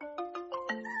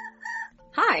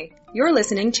Hi, you're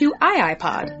listening to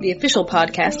iPod, the official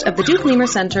podcast of the Duke Lemur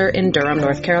Center in Durham,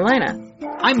 North Carolina.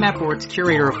 I'm Matt Bortz,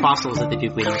 Curator of Fossils at the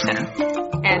Duke Lemur Center.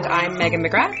 And I'm Megan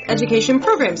McGrath, Education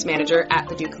Programs Manager at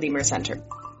the Duke Lemur Center.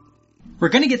 We're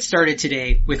going to get started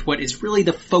today with what is really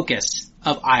the focus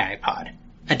of iPod,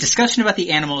 a discussion about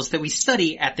the animals that we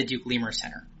study at the Duke Lemur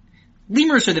Center.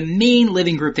 Lemurs are the main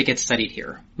living group that gets studied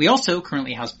here. We also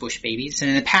currently house bush babies, and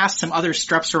in the past some other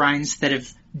strepsirrhines that have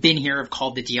been here have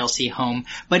called the DLC home.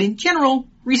 But in general,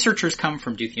 researchers come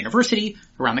from Duke University,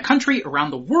 around the country,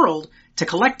 around the world, to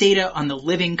collect data on the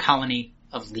living colony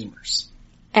of lemurs.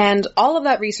 And all of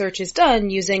that research is done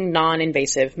using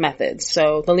non-invasive methods.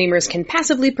 So the lemurs can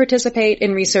passively participate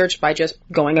in research by just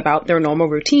going about their normal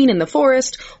routine in the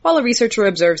forest while a researcher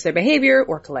observes their behavior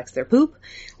or collects their poop.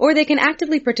 Or they can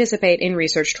actively participate in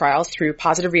research trials through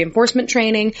positive reinforcement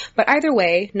training. But either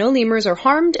way, no lemurs are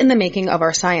harmed in the making of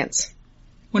our science.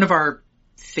 One of our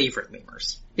favorite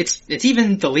lemurs. It's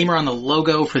even the lemur on the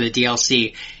logo for the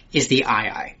DLC is the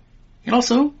ii. It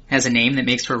also has a name that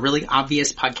makes for a really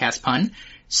obvious podcast pun.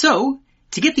 So,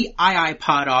 to get the ii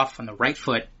pod off on the right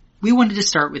foot, we wanted to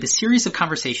start with a series of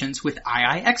conversations with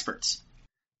ii experts.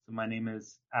 My name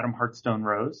is Adam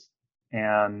Hartstone-Rose,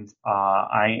 and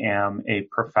I am a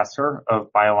professor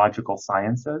of biological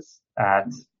sciences at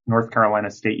North Carolina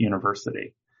State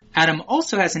University. Adam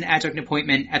also has an adjunct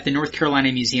appointment at the North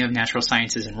Carolina Museum of Natural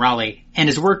Sciences in Raleigh and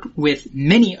has worked with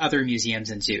many other museums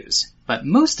and zoos. But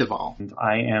most of all,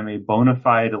 I am a bona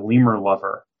fide lemur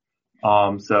lover.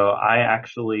 So I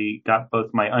actually got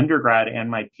both my undergrad and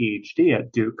my PhD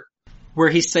at Duke, where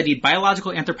he studied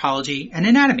biological anthropology and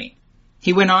anatomy.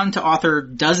 He went on to author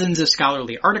dozens of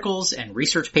scholarly articles and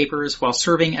research papers while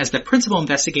serving as the principal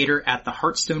investigator at the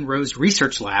Hartstone-Rose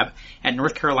Research Lab at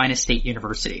North Carolina State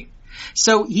University.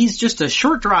 So he's just a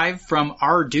short drive from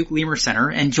our Duke Lemur Center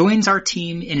and joins our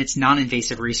team in its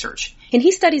non-invasive research. And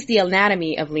he studies the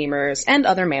anatomy of lemurs and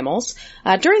other mammals.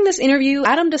 During this interview,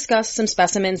 Adam discussed some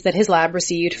specimens that his lab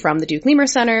received from the Duke Lemur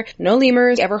Center. No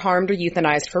lemurs ever harmed or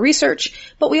euthanized for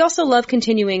research, but we also love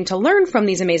continuing to learn from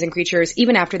these amazing creatures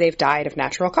even after they've died of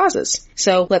natural causes.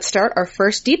 So let's start our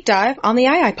first deep dive on the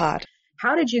iPod.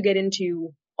 How did you get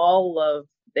into all of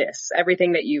this?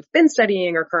 Everything that you've been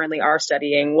studying or currently are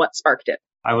studying, what sparked it?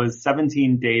 I was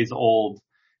 17 days old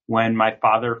when my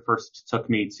father first took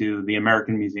me to the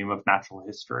American Museum of Natural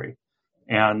History.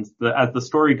 And as the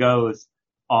story goes,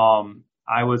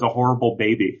 I was a horrible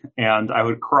baby and I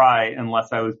would cry unless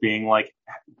I was being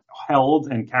held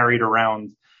and carried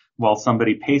around while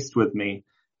somebody paced with me.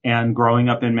 And growing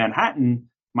up in Manhattan,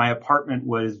 my apartment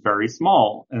was very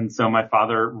small. And so my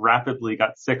father rapidly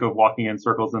got sick of walking in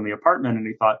circles in the apartment. And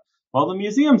he thought, well, the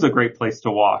museum's a great place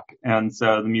to walk. And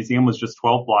so the museum was just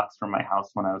 12 blocks from my house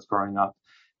when I was growing up.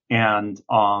 And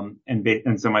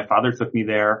so my father took me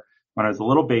there when I was a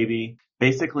little baby.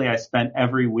 Basically, I spent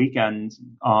every weekend,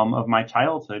 of my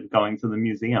childhood going to the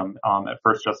museum. At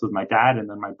first just with my dad, and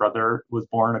then my brother was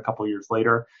born a couple years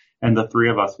later. And the three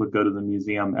of us would go to the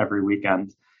museum every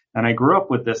weekend. And I grew up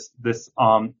with this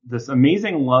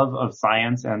amazing love of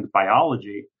science and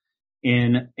biology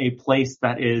in a place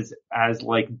that is as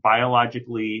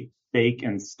biologically fake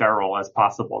and sterile as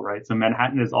possible, right? So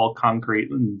Manhattan is all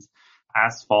concrete and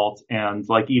asphalt, and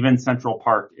even Central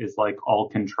Park is all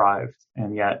contrived.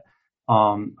 And yet,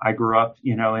 I grew up,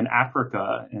 in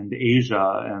Africa and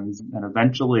Asia, and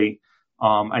eventually,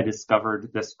 I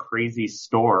discovered this crazy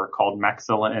store called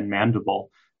Maxilla and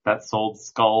Mandible that sold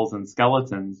skulls and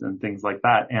skeletons and things like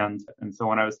that. And so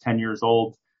when I was 10 years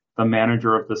old, the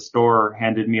manager of the store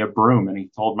handed me a broom, and he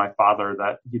told my father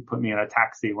that he'd put me in a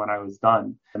taxi when I was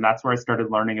done. And that's where I started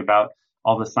learning about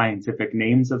all the scientific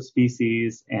names of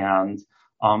species. And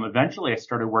eventually I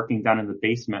started working down in the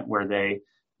basement where they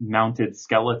mounted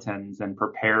skeletons and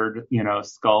prepared,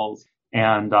 skulls.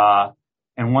 And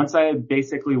once I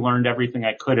basically learned everything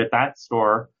I could at that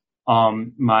store,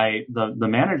 the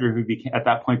manager, who at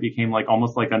that point became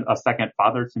almost a second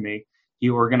father to me, he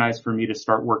organized for me to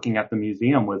start working at the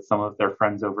museum with some of their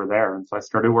friends over there. And so I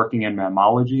started working in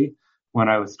mammalogy when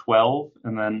I was 12.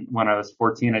 And then when I was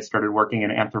 14, I started working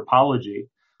in anthropology.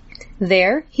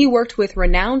 There, he worked with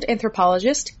renowned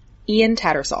anthropologist Ian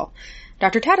Tattersall.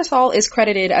 Dr. Tattersall is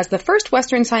credited as the first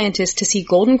Western scientist to see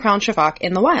golden crown shavak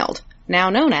in the wild, now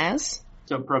known as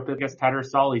Sapropegus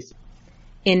tattersalli.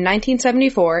 In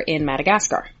 1974 in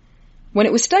Madagascar. When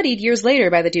it was studied years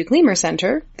later by the Duke Lemur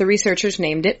Center, the researchers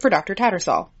named it for Dr.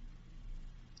 Tattersall.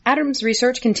 Adam's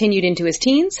research continued into his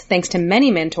teens, thanks to many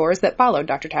mentors that followed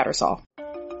Dr. Tattersall.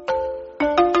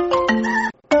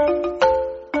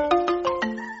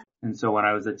 And so when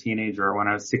I was a teenager, when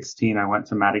I was 16, I went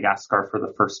to Madagascar for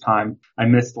the first time. I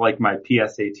missed like my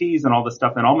PSATs and all this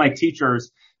stuff. And all my teachers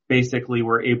basically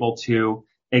were able to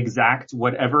exact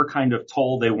whatever kind of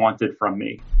toll they wanted from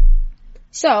me.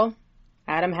 So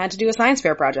Adam had to do a science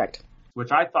fair project,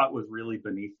 which I thought was really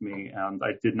beneath me, and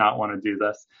I did not want to do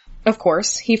this. Of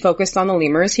course, he focused on the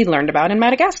lemurs he'd learned about in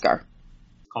Madagascar.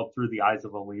 It's called Through the Eyes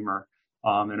of a Lemur,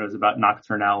 and it was about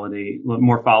nocturnality,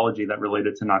 morphology that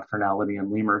related to nocturnality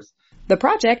in lemurs. The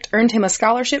project earned him a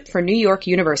scholarship for New York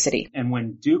University. And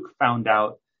when Duke found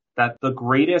out that the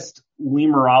greatest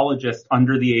lemurologist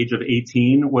under the age of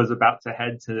 18 was about to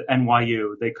head to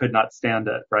NYU, they could not stand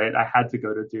it, right? I had to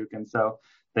go to Duke, and so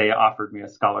they offered me a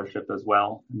scholarship as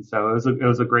well. And so it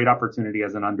was a great opportunity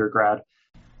as an undergrad.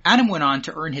 Adam went on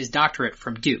to earn his doctorate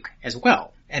from Duke as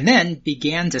well, and then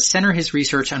began to center his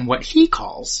research on what he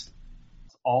calls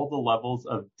all the levels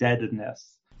of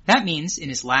deadness. That means in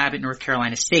his lab at North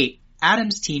Carolina State,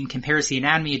 Adam's team compares the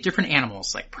anatomy of different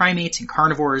animals like primates and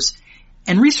carnivores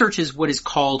and researches what is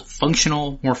called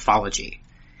functional morphology.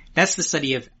 That's the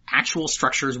study of actual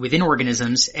structures within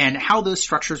organisms and how those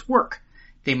structures work.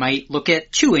 They might look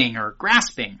at chewing or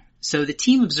grasping. So the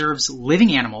team observes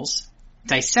living animals,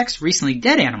 dissects recently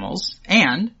dead animals,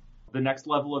 and the next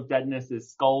level of deadness is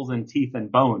skulls and teeth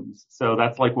and bones. So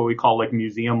that's like what we call like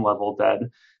museum level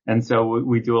dead. And so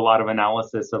we do a lot of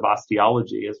analysis of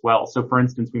osteology as well. So for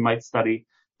instance, we might study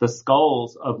the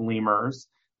skulls of lemurs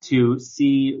to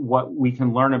see what we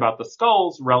can learn about the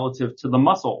skulls relative to the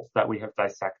muscles that we have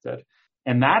dissected.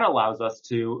 And that allows us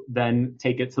to then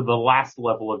take it to the last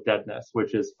level of deadness,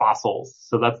 which is fossils.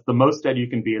 So that's the most dead you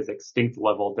can be, is extinct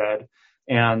level dead.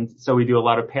 And so we do a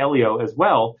lot of paleo as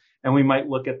well. And we might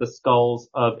look at the skulls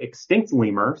of extinct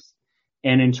lemurs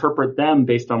and interpret them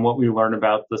based on what we learn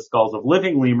about the skulls of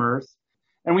living lemurs.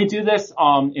 And we do this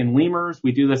in lemurs.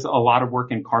 We do this a lot of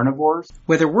work in carnivores.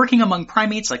 Whether working among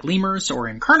primates like lemurs or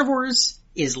in carnivores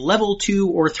is level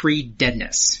 2 or 3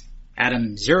 deadness.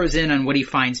 Adam zeroes in on what he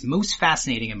finds most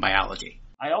fascinating in biology.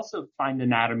 I also find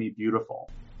anatomy beautiful.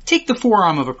 Take the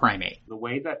forearm of a primate. The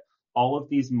way that all of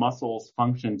these muscles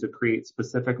function to create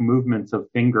specific movements of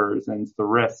fingers and the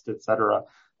wrist, etc.,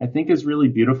 I think is really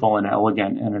beautiful and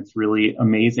elegant. And it's really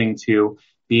amazing to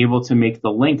be able to make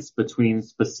the links between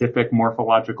specific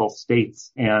morphological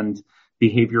states and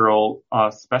behavioral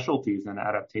specialties and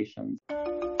adaptations.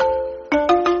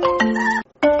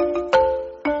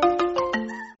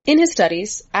 In his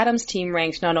studies, Adam's team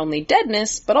ranked not only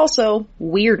deadness, but also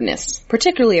weirdness,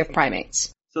 particularly of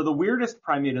primates. So the weirdest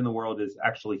primate in the world is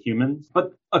actually humans,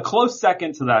 but a close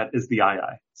second to that is the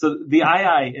aye-aye. So the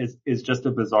aye-aye is just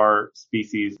a bizarre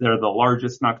species. They're the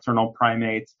largest nocturnal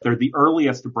primates. They're the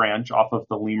earliest branch off of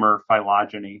the lemur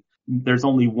phylogeny. There's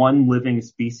only one living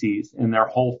species in their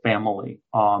whole family,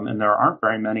 and there aren't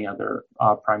very many other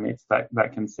primates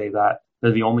that can say that.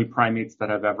 They're the only primates that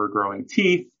have ever growing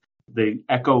teeth. They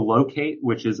echolocate,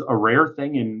 which is a rare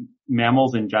thing in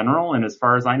mammals in general. And as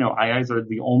far as I know, aye-ayes are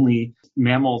the only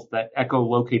mammals that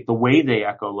echolocate the way they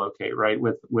echolocate, right?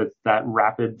 With that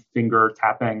rapid finger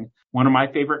tapping. One of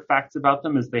my favorite facts about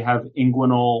them is they have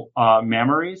inguinal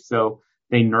mammaries. So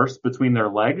they nurse between their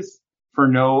legs for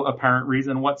no apparent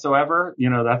reason whatsoever. You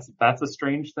know, that's a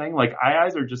strange thing. Like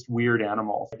aye-ayes are just weird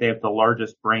animals. They have the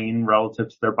largest brain relative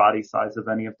to their body size of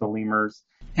any of the lemurs.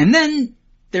 And then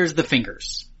there's the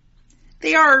fingers.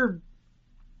 They are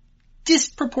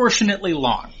disproportionately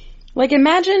long. Like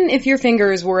imagine if your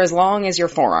fingers were as long as your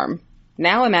forearm.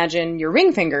 Now imagine your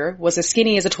ring finger was as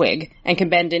skinny as a twig and can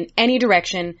bend in any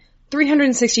direction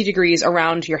 360 degrees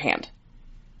around your hand.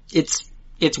 It's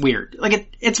weird. Like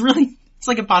it's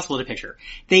like impossible to picture.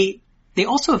 They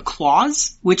also have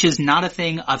claws, which is not a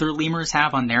thing other lemurs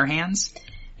have on their hands.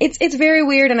 It's very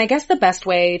weird, and I guess the best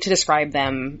way to describe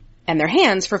them and their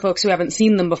hands, for folks who haven't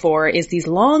seen them before, is these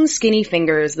long, skinny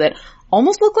fingers that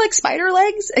almost look like spider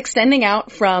legs extending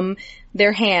out from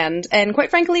their hand. And quite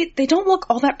frankly, they don't look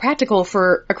all that practical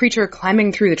for a creature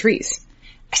climbing through the trees.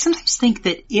 I sometimes think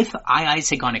that if aye-ayes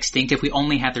had gone extinct, if we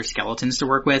only had their skeletons to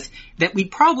work with, that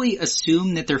we'd probably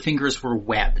assume that their fingers were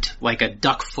webbed, like a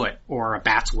duck foot or a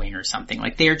bat's wing or something.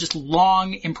 Like they are just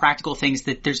long, impractical things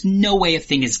that there's no way a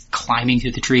thing is climbing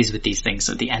through the trees with these things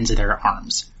at the ends of their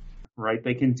arms. Right?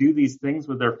 They can do these things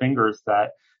with their fingers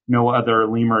that no other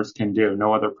lemurs can do,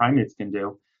 no other primates can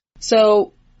do.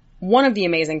 So one of the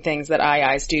amazing things that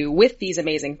aye-ayes do with these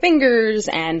amazing fingers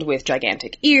and with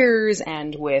gigantic ears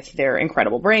and with their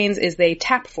incredible brains is they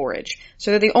tap forage. So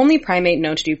they're the only primate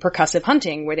known to do percussive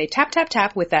hunting, where they tap, tap,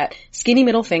 tap with that skinny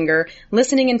middle finger,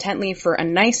 listening intently for a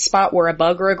nice spot where a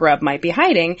bug or a grub might be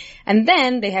hiding. And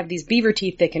then they have these beaver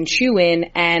teeth they can chew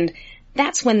in, and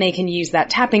That's when they can use that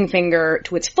tapping finger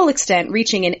to its full extent,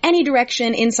 reaching in any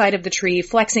direction inside of the tree,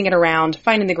 flexing it around,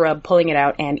 finding the grub, pulling it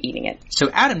out, and eating it. So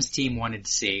Adam's team wanted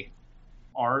to see,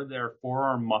 are their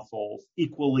forearm muscles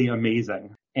equally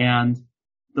amazing? And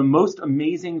the most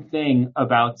amazing thing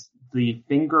about the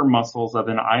finger muscles of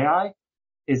an ii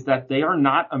is that they are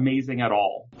not amazing at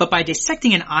all. But by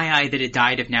dissecting an ii that had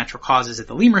died of natural causes at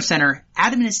the Lemur Center,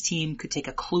 Adam and his team could take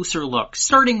a closer look,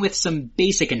 starting with some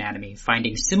basic anatomy,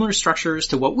 finding similar structures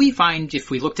to what we find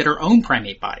if we looked at our own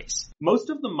primate bodies. Most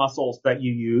of the muscles that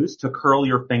you use to curl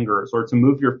your fingers or to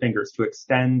move your fingers, to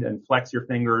extend and flex your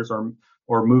fingers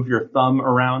or move your thumb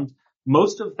around,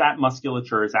 most of that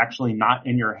musculature is actually not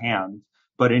in your hand,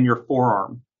 but in your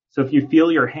forearm. So if you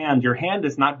feel your hand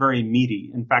is not very meaty.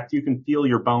 In fact, you can feel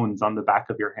your bones on the back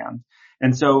of your hand.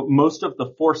 And so most of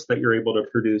the force that you're able to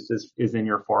produce is in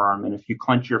your forearm. And if you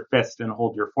clench your fist and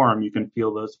hold your forearm, you can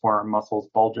feel those forearm muscles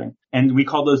bulging. And we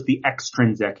call those the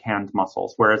extrinsic hand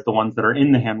muscles, whereas the ones that are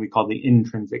in the hand, we call the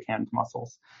intrinsic hand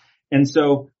muscles. And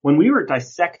so when we were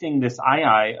dissecting this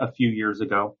ii a few years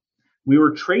ago, we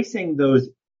were tracing those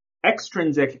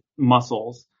extrinsic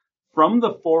muscles from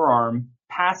the forearm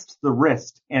past the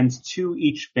wrist and to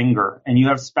each finger. And you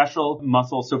have special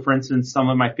muscles. So for instance, some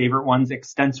of my favorite ones,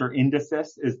 extensor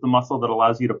indicis is the muscle that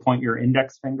allows you to point your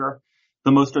index finger.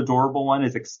 The most adorable one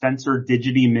is extensor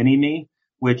digiti minimi,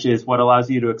 which is what allows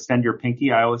you to extend your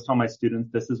pinky. I always tell my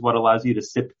students this is what allows you to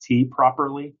sip tea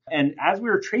properly. And as we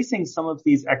were tracing some of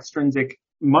these extrinsic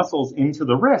muscles into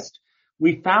the wrist,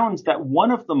 we found that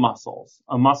one of the muscles,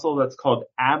 a muscle that's called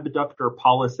abductor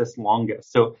pollicis longus.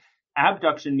 So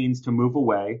abduction means to move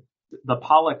away. The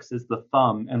pollex is the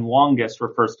thumb, and longus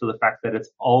refers to the fact that it's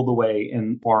all the way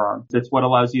in forearm. It's what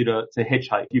allows you to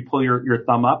hitchhike. You pull your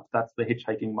thumb up, that's the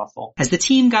hitchhiking muscle. As the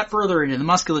team got further into the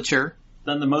musculature,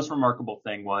 then the most remarkable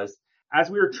thing was, as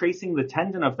we were tracing the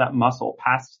tendon of that muscle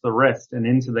past the wrist and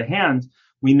into the hand,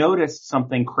 we noticed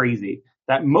something crazy.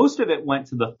 That most of it went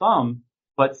to the thumb,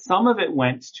 but some of it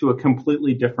went to a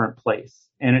completely different place.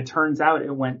 And it turns out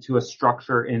it went to a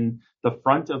structure in the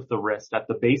front of the wrist at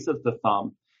the base of the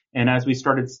thumb. And as we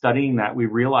started studying that, we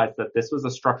realized that this was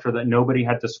a structure that nobody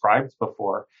had described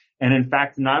before. And in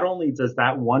fact, not only does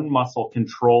that one muscle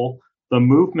control the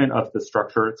movement of the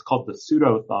structure, it's called the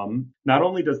pseudothumb. Not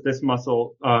only does this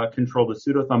muscle control the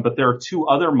pseudothumb, but there are two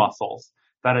other muscles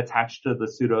that attach to the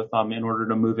pseudothumb in order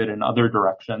to move it in other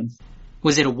directions.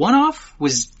 Was it a one-off?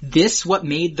 Was this what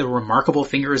made the remarkable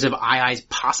fingers of iis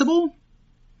possible?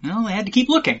 Well, they had to keep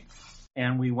looking.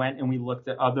 And we went and we looked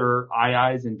at other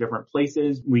iis in different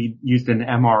places. We used an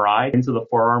MRI into the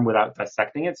forearm without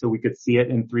dissecting it so we could see it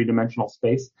in three-dimensional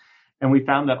space. And we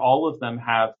found that all of them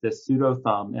have this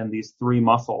pseudothumb and these three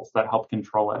muscles that help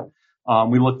control it.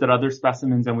 We looked at other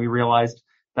specimens and we realized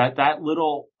that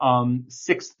little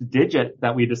sixth digit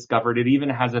that we discovered, it even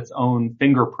has its own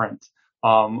fingerprint,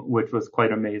 which was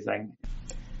quite amazing.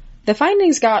 The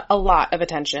findings got a lot of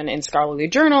attention in scholarly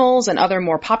journals and other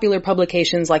more popular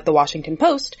publications like the Washington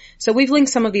Post, so we've linked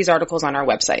some of these articles on our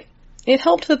website. It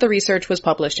helped that the research was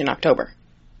published in October.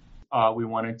 We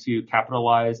wanted to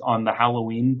capitalize on the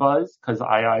Halloween buzz because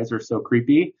iis are so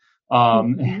creepy,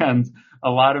 and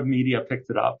a lot of media picked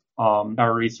it up.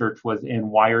 Our research was in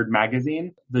Wired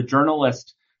magazine. The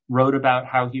journalist wrote about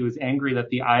how he was angry that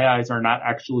the iis are not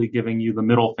actually giving you the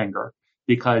middle finger.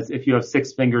 Because if you have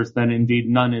 6 fingers, then indeed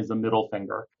none is a middle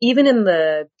finger. Even in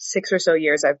the 6 or so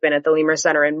years I've been at the Lemur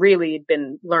Center and really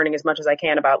been learning as much as I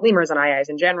can about lemurs and iis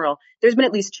in general, there's been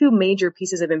at least 2 major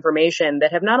pieces of information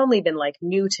that have not only been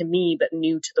new to me, but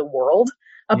new to the world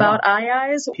about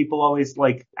iis. People always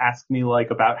ask me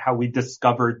about how we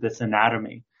discovered this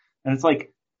anatomy. And it's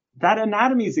that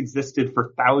anatomy's existed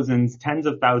for thousands, tens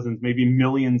of thousands, maybe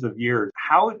millions of years.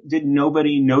 How did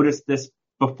nobody notice this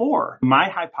before? My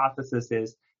hypothesis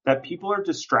is that people are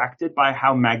distracted by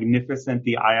how magnificent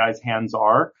the ii's hands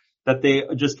are, that they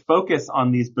just focus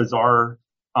on these bizarre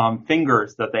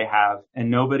fingers that they have, and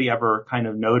nobody ever kind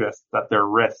of noticed that their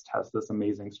wrist has this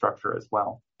amazing structure as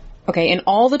well. Okay, in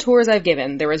all the tours I've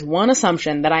given, there is one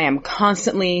assumption that I am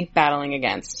constantly battling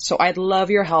against, so I'd love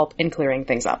your help in clearing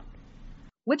things up.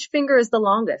 Which finger is the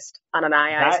longest on an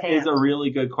ii's hand? That is a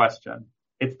really good question.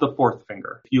 It's the 4th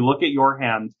finger. If you look at your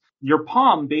hand, your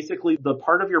palm, basically the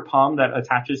part of your palm that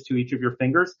attaches to each of your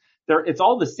fingers, it's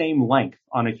all the same length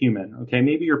on a human. Okay,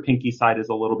 maybe your pinky side is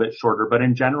a little bit shorter, but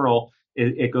in general,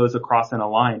 it goes across in a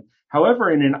line.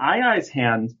 However, in an ii's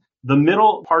hand, the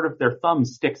middle part of their thumb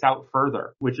sticks out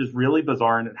further, which is really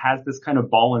bizarre, and it has this kind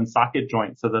of ball and socket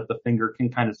joint so that the finger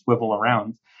can kind of swivel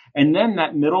around. And then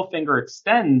that middle finger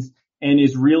extends and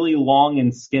is really long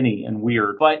and skinny and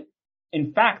weird. But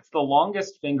In fact, the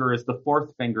longest finger is the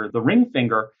fourth finger, the ring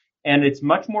finger, and it's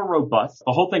much more robust.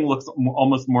 The whole thing looks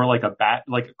almost more like a bat,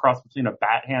 like a cross between a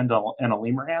bat hand and a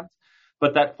lemur hand.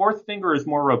 But that fourth finger is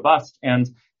more robust, and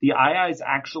the aye-ayes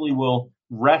actually will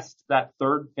rest that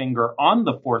third finger on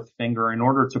the fourth finger in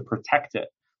order to protect it.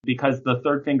 Because the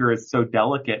third finger is so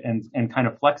delicate and kind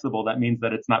of flexible, that means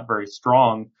that it's not very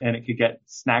strong and it could get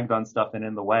snagged on stuff and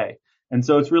in the way. And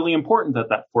so it's really important that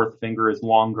that fourth finger is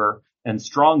longer and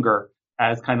stronger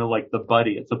as kind of like the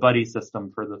buddy. It's a buddy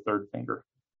system for the third finger.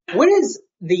 What is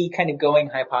the kind of going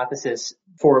hypothesis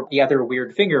for the other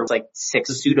weird finger, like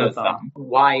pseudo-thumb?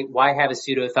 Why have a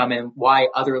pseudo-thumb and why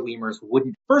other lemurs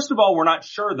wouldn't? First of all, we're not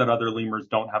sure that other lemurs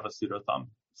don't have a pseudo-thumb.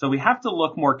 So we have to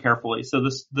look more carefully. So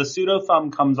the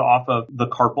pseudo-thumb comes off of the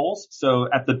carpals. So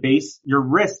at the base, your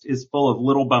wrist is full of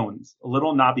little bones,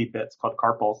 little knobby bits called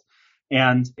carpals,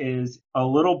 and is a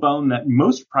little bone that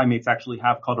most primates actually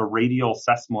have called a radial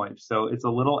sesamoid. So it's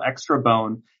a little extra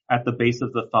bone at the base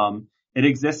of the thumb. It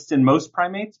exists in most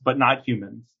primates, but not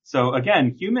humans. So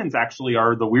again, humans actually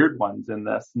are the weird ones in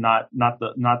this, not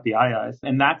the aye-ayes.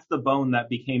 And that's the bone that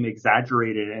became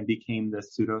exaggerated and became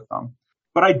this pseudo-thumb.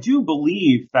 But I do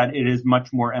believe that it is much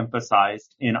more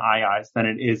emphasized in aye-ayes than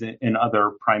it is in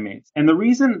other primates. And the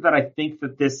reason that I think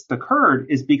that this occurred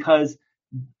is because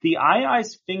the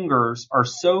aye-ayes' fingers are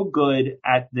so good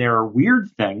at their weird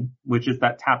thing, which is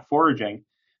that tap foraging,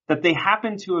 that they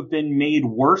happen to have been made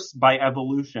worse by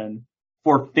evolution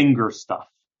for finger stuff.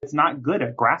 It's not good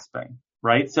at grasping,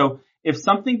 right? So if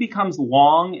something becomes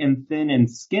long and thin and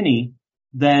skinny,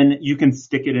 then you can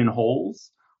stick it in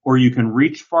holes, or you can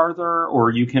reach farther,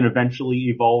 or you can eventually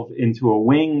evolve into a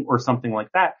wing or something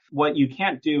like that. What you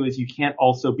can't do is you can't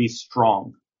also be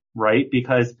strong, right?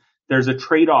 Because there's a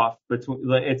trade-off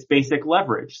between its basic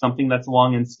leverage. Something that's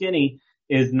long and skinny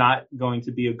is not going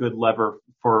to be a good lever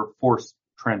for force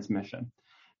transmission.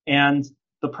 And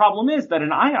the problem is that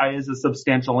an aye-aye is a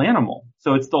substantial animal.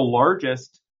 So it's the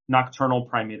largest nocturnal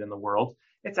primate in the world.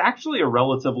 It's actually a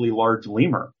relatively large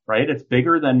lemur, right? It's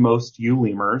bigger than most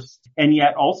lemurs. And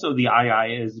yet also the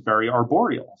aye-aye is very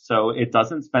arboreal. So it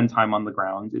doesn't spend time on the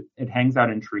ground. It hangs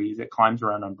out in trees. It climbs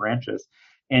around on branches.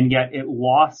 And yet it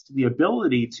lost the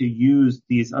ability to use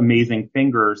these amazing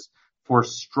fingers for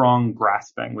strong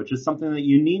grasping, which is something that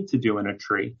you need to do in a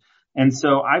tree. And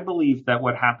so I believe that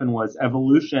what happened was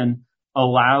evolution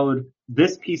allowed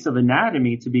this piece of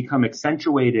anatomy to become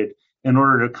accentuated in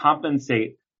order to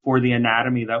compensate for the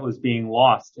anatomy that was being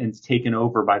lost and taken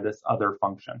over by this other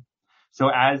function. So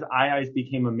as aye-ayes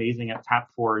became amazing at tap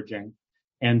foraging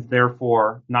and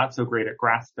therefore not so great at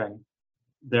grasping,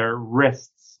 their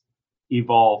wrists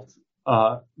evolved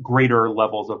greater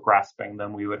levels of grasping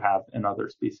than we would have in other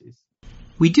species.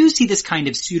 We do see this kind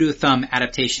of pseudo-thumb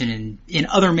adaptation in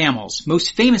other mammals,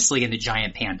 most famously in the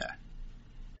giant panda.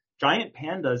 Giant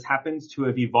pandas happens to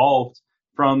have evolved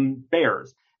from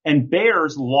bears, and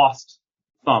bears lost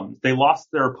thumbs. They lost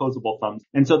their opposable thumbs.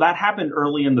 And so that happened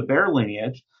early in the bear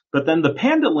lineage, but then the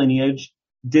panda lineage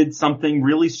did something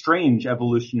really strange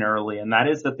evolutionarily, and that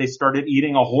is that they started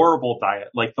eating a horrible diet,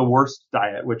 like the worst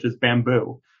diet, which is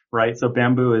bamboo, right? So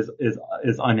bamboo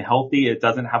is unhealthy. It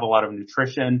doesn't have a lot of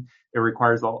nutrition. It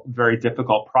requires a very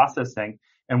difficult processing.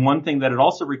 And one thing that it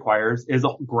also requires is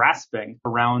grasping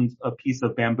around a piece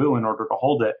of bamboo in order to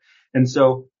hold it. And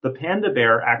so the panda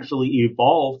bear actually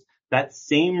evolved that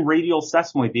same radial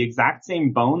sesamoid, the exact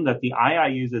same bone that the aye-aye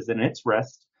uses in its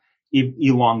wrist,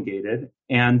 elongated,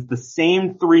 and the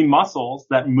same three muscles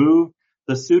that move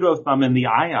the pseudo-thumb in the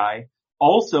aye-aye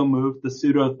also move the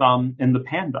pseudo-thumb in the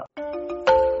panda.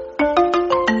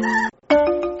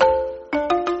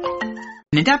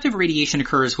 An adaptive radiation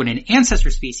occurs when an ancestor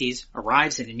species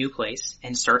arrives in a new place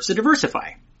and starts to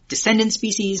diversify. Descendant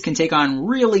species can take on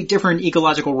really different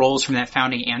ecological roles from that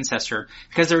founding ancestor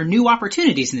because there are new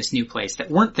opportunities in this new place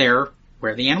that weren't there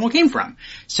where the animal came from.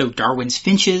 So Darwin's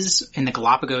finches in the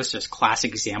Galapagos is a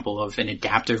classic example of an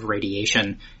adaptive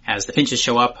radiation as the finches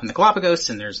show up in the Galapagos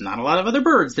and there's not a lot of other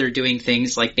birds that are doing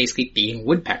things like basically being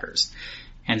woodpeckers.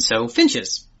 And so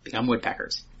finches become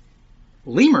woodpeckers.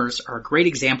 Lemurs are a great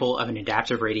example of an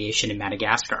adaptive radiation in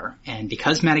Madagascar, and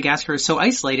because Madagascar is so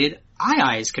isolated,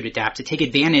 aye-ayes could adapt to take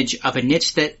advantage of a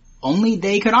niche that only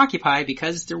they could occupy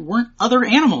because there weren't other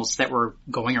animals that were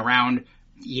going around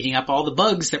eating up all the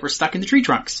bugs that were stuck in the tree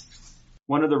trunks.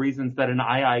 One of the reasons that an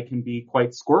aye-aye can be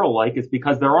quite squirrel-like is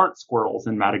because there aren't squirrels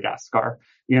in Madagascar,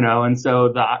 and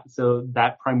so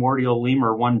that primordial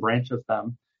lemur, one branch of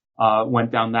them, went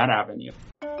down that avenue.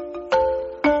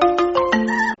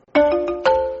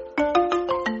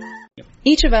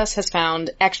 Each of us has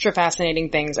found extra fascinating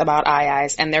things about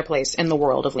aye-ayes and their place in the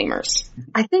world of lemurs.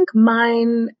 I think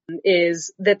mine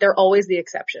is that they're always the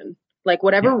exception. Like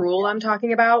whatever rule I'm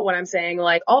talking about when I'm saying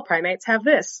like all primates have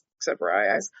this, except for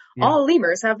eye-eyes. All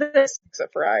lemurs have this,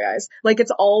 except for eye-eyes. Like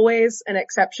it's always an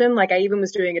exception. Like I even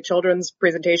was doing a children's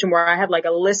presentation where I had like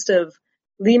a list of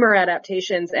lemur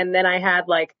adaptations, and then I had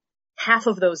like half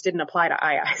of those didn't apply to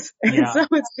eye-eyes. And so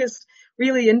it's just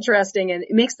really interesting, and it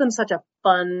makes them such a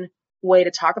fun way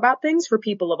to talk about things for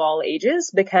people of all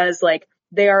ages, because like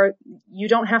you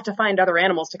don't have to find other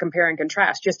animals to compare and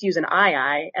contrast. Just use an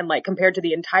eye and like compared to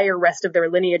the entire rest of their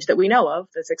lineage that we know of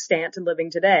that's extant and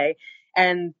living today.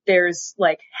 And there's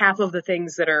like half of the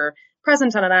things that are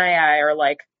present on an eye are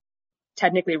like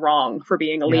technically wrong for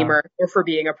being a lemur or for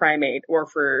being a primate or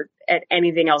for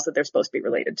anything else that they're supposed to be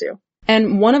related to.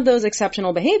 And one of those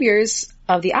exceptional behaviors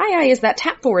of the eye is that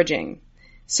tap foraging.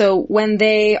 So when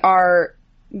they are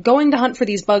going to hunt for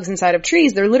these bugs inside of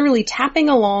trees, they're literally tapping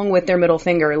along with their middle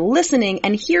finger, listening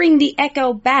and hearing the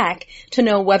echo back to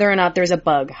know whether or not there's a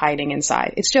bug hiding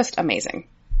inside. It's just amazing.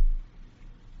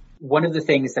 One of the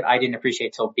things that I didn't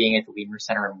appreciate till being at the Lemur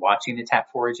Center and watching the tap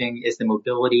foraging is the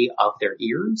mobility of their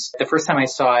ears. The first time I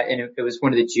saw it, and it was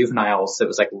one of the juveniles that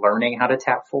was like learning how to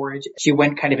tap forage, she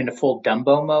went kind of into full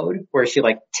Dumbo mode where she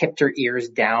like tipped her ears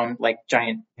down like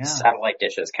giant satellite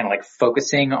dishes, kind of like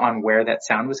focusing on where that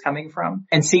sound was coming from.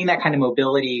 And seeing that kind of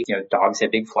mobility, you know, dogs have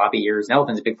big floppy ears and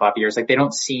elephants have big floppy ears. Like they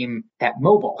don't seem that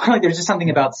mobile. Like there's just something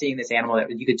about seeing this animal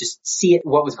that you could just see it,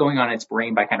 what was going on in its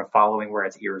brain by kind of following where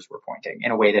its ears were pointing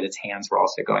in a way that its hands were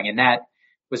also going. And that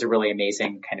was a really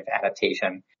amazing kind of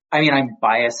adaptation. I mean, I'm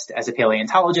biased as a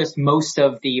paleontologist. Most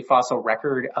of the fossil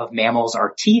record of mammals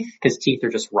are teeth, because teeth are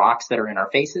just rocks that are in our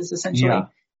faces, essentially. Yeah.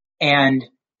 And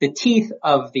the teeth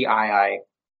of the eye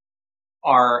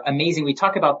are amazing. We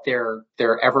talk about their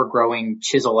ever-growing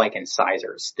chisel-like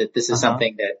incisors, that this is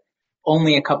something that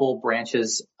only a couple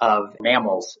branches of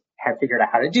mammals have figured out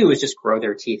how to do, is just grow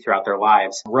their teeth throughout their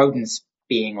lives. Rodents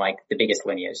being like the biggest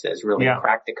lineage that has really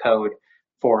cracked the code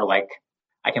for like,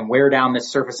 I can wear down the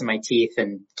surface of my teeth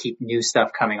and keep new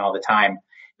stuff coming all the time.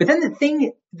 But then the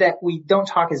thing that we don't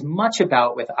talk as much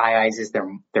about with eye-eyes is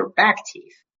their back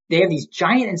teeth. They have these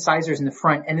giant incisors in the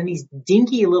front and then these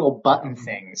dinky little button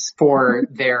things for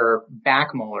their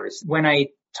back molars. When I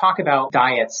talk about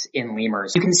diets in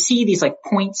lemurs, you can see these like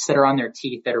points that are on their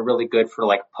teeth that are really good for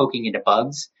like poking into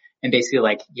bugs. And basically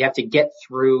like you have to get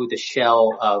through the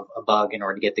shell of a bug in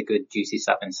order to get the good juicy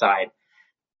stuff inside.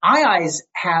 Eye-eyes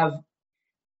have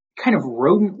kind of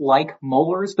rodent-like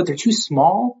molars, but they're too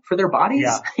small for their bodies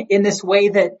in this way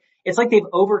that it's like they've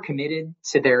overcommitted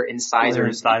to their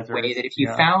incisors in a way that if you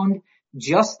found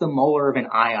just the molar of an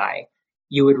eye,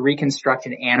 you would reconstruct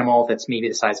an animal that's maybe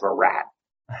the size of a rat.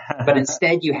 But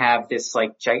instead you have this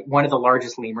like one of the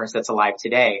largest lemurs that's alive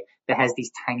today that has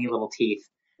these tiny little teeth.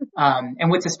 And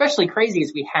what's especially crazy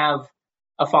is we have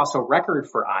a fossil record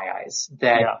for eye-eyes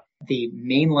that the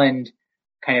mainland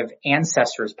kind of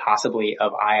ancestors possibly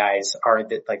of eye-eyes are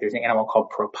that like there's an animal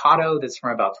called Propato that's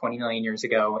from about 20 million years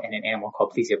ago and an animal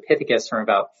called Plesiopithecus from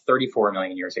about 34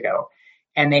 million years ago.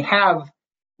 And they have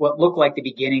what look like the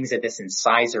beginnings of this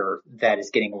incisor that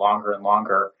is getting longer and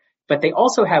longer, but they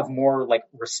also have more like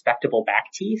respectable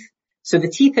back teeth. So the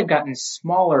teeth have gotten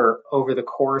smaller over the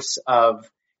course of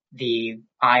the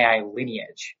eye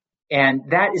lineage. And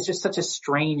that is just such a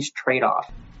strange trade-off.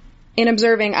 In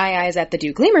observing eye-eyes at the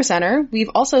Duke Lemur Center, we've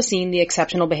also seen the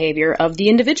exceptional behavior of the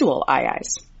individual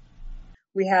eye-eyes.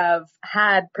 We have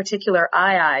had particular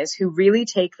eye-eyes who really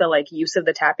take the like use of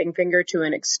the tapping finger to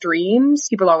an extreme.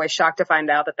 People are always shocked to find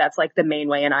out that that's like the main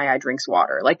way an eye drinks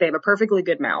water. Like they have a perfectly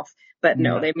good mouth, but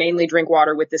no, they mainly drink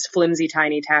water with this flimsy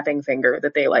tiny tapping finger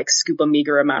that they like scoop a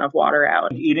meager amount of water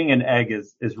out. Eating an egg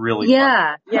is really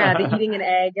fun. The eating an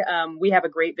egg. We have a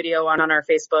great video on our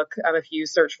Facebook if you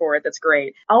search for it. That's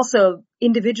great. Also,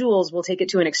 individuals will take it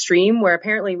to an extreme where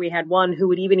apparently we had one who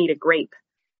would even eat a grape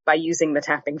by using the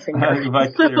tapping finger.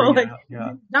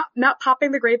 Not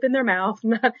popping the grape in their mouth,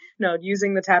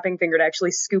 using the tapping finger to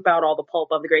actually scoop out all the pulp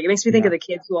of the grape. It makes me think of the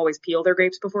kids who always peel their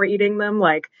grapes before eating them.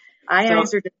 Like,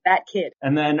 eye-eyes are just that kid.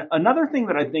 And then another thing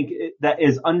that I think that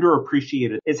is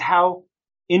underappreciated is how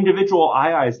individual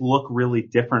eye-eyes look really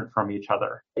different from each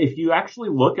other. If you actually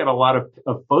look at a lot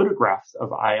of photographs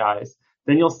of eye-eyes,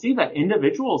 then you'll see that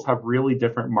individuals have really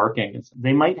different markings.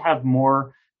 They might have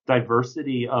more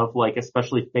diversity of like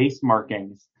especially face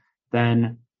markings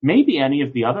than maybe any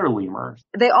of the other lemurs.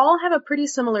 They all have a pretty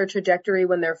similar trajectory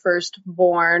when they're first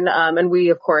born. And we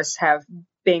of course have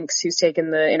Binks, who's taken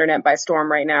the internet by storm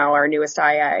right now, our newest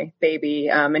eye baby.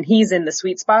 And he's in the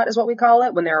sweet spot is what we call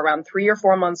it when they're around 3 or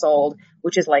 4 months old,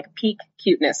 which is like peak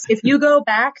cuteness. If you go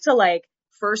back to like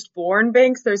firstborn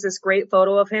Binks, there's this great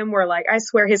photo of him where like, I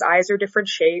swear his eyes are different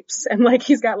shapes and like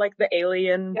he's got like the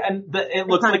alien. And it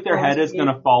looks like their head is going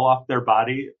to fall off their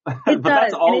body. But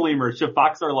that's all lemurs.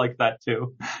 Fox are like that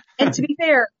too. And to be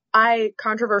fair,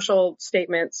 controversial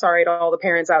statement, sorry to all the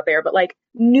parents out there, but like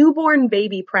newborn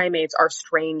baby primates are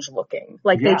strange looking.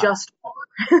 Like they just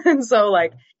are. And so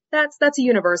like, that's a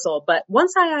universal. But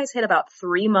once eyes hit about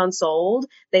 3 months old,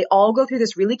 they all go through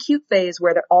this really cute phase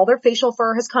where all their facial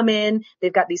fur has come in.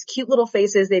 They've got these cute little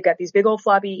faces. They've got these big old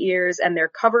floppy ears and they're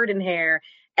covered in hair.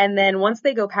 And then once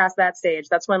they go past that stage,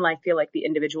 that's when I feel like the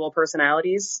individual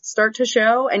personalities start to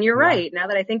show. And you're right. Now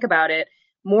that I think about it,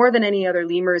 more than any other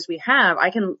lemurs we have,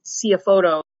 I can see a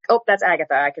photo. Oh, that's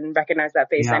Agatha. I can recognize that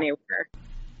face anywhere.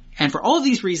 And for all of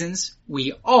these reasons,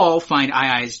 we all find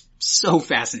eyes so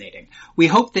fascinating. We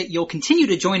hope that you'll continue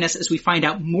to join us as we find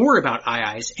out more about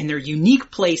eyes and their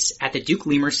unique place at the Duke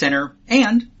Lemur Center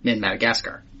and in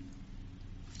Madagascar.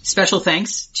 Special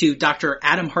thanks to Dr.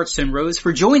 Adam Hartstone-Rose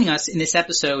for joining us in this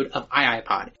episode of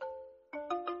iPod.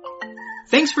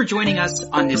 Thanks for joining us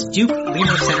on this Duke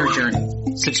Lemur Center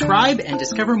journey. Subscribe and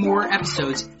discover more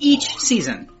episodes each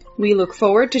season. We look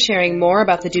forward to sharing more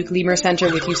about the Duke Lemur Center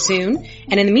with you soon,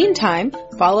 and in the meantime,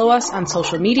 follow us on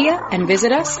social media and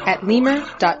visit us at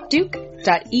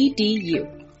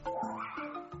lemur.duke.edu.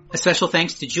 A special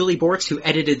thanks to Julie Bortz who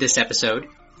edited this episode,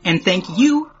 and thank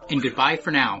you and goodbye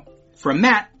for now. From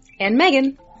Matt and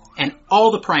Megan and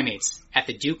all the primates at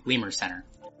the Duke Lemur Center.